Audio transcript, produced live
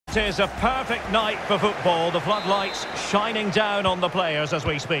It is a perfect night for football, the floodlights shining down on the players as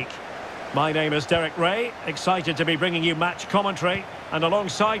we speak. My name is Derek Ray, excited to be bringing you match commentary, and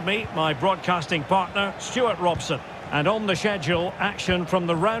alongside me, my broadcasting partner, Stuart Robson. And on the schedule, action from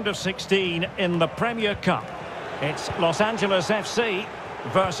the round of 16 in the Premier Cup. It's Los Angeles FC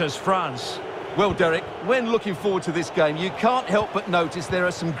versus France. Well, Derek, when looking forward to this game, you can't help but notice there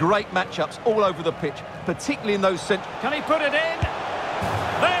are some great matchups all over the pitch, particularly in those central... Can he put it in?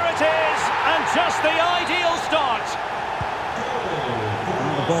 There it is, and just the ideal start.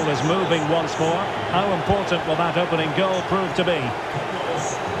 The ball is moving once more. How important will that opening goal prove to be?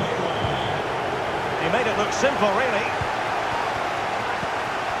 He made it look simple, really.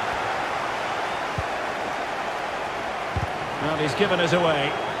 And he's given us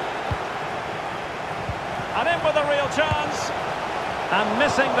away. And in with a real chance. And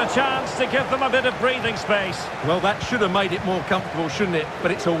missing the chance to give them a bit of breathing space. Well, that should have made it more comfortable, shouldn't it?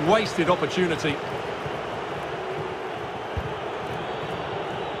 But it's a wasted opportunity.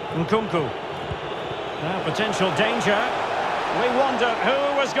 Nkunku. Now potential danger. We wondered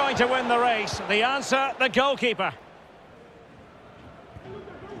who was going to win the race. The answer, the goalkeeper.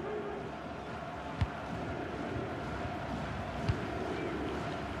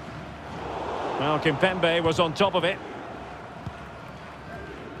 Well, Kimpembe was on top of it.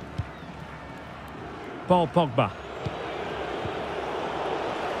 Paul Pogba.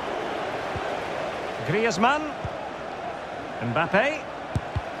 Griezmann. Mbappe.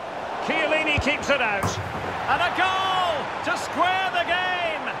 Chiellini keeps it out. And a goal to square the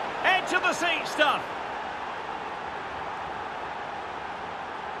game. Edge of the seat stuff.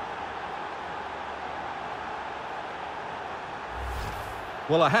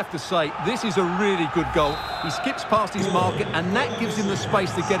 Well, I have to say, this is a really good goal. He skips past his marker, and that gives him the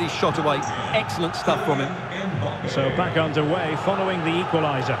space to get his shot away. Excellent stuff from him. So back underway following the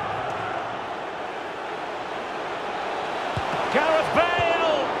equaliser. Gareth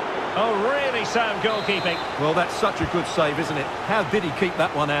Bale! Oh, really sound goalkeeping. Well, that's such a good save, isn't it? How did he keep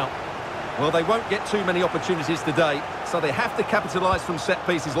that one out? Well, they won't get too many opportunities today, so they have to capitalise from set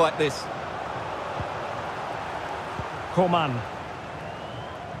pieces like this. Coman.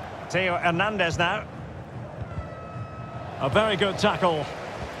 Theo Hernandez now. A very good tackle.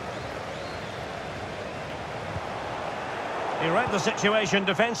 He read the situation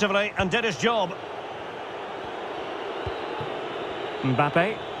defensively and did his job.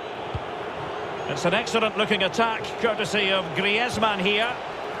 Mbappe. It's an excellent looking attack, courtesy of Griezmann here.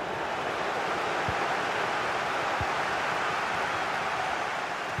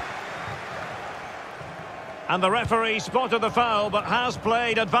 And the referee spotted the foul, but has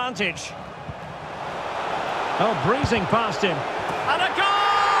played advantage. Oh, breezing past him. And a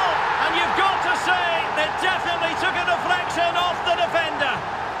goal! And you've got to say, they definitely took a deflection off the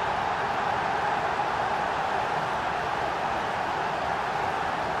defender.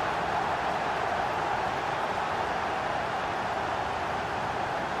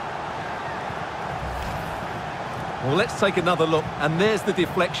 Well, let's take another look, and there's the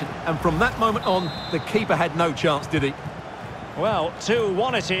deflection. And from that moment on, the keeper had no chance, did he? Well,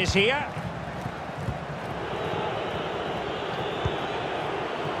 2-1 it is here.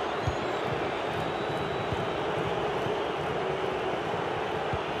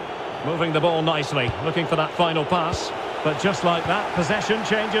 Moving the ball nicely, looking for that final pass. But just like that, possession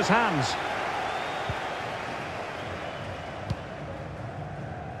changes hands.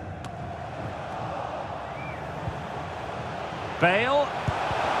 Bale.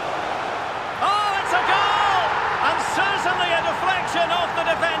 Oh, it's a goal! And certainly a deflection off the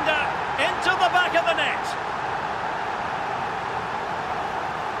defender into the back of the net.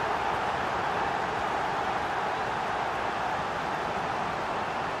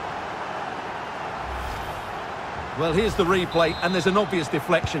 Well, here's the replay, and there's an obvious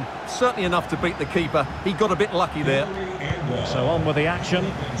deflection. Certainly enough to beat the keeper. He got a bit lucky there. So on with the action,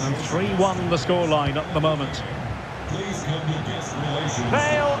 and 3-1 the scoreline at the moment. Please come to guest relations.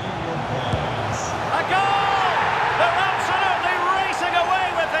 Bale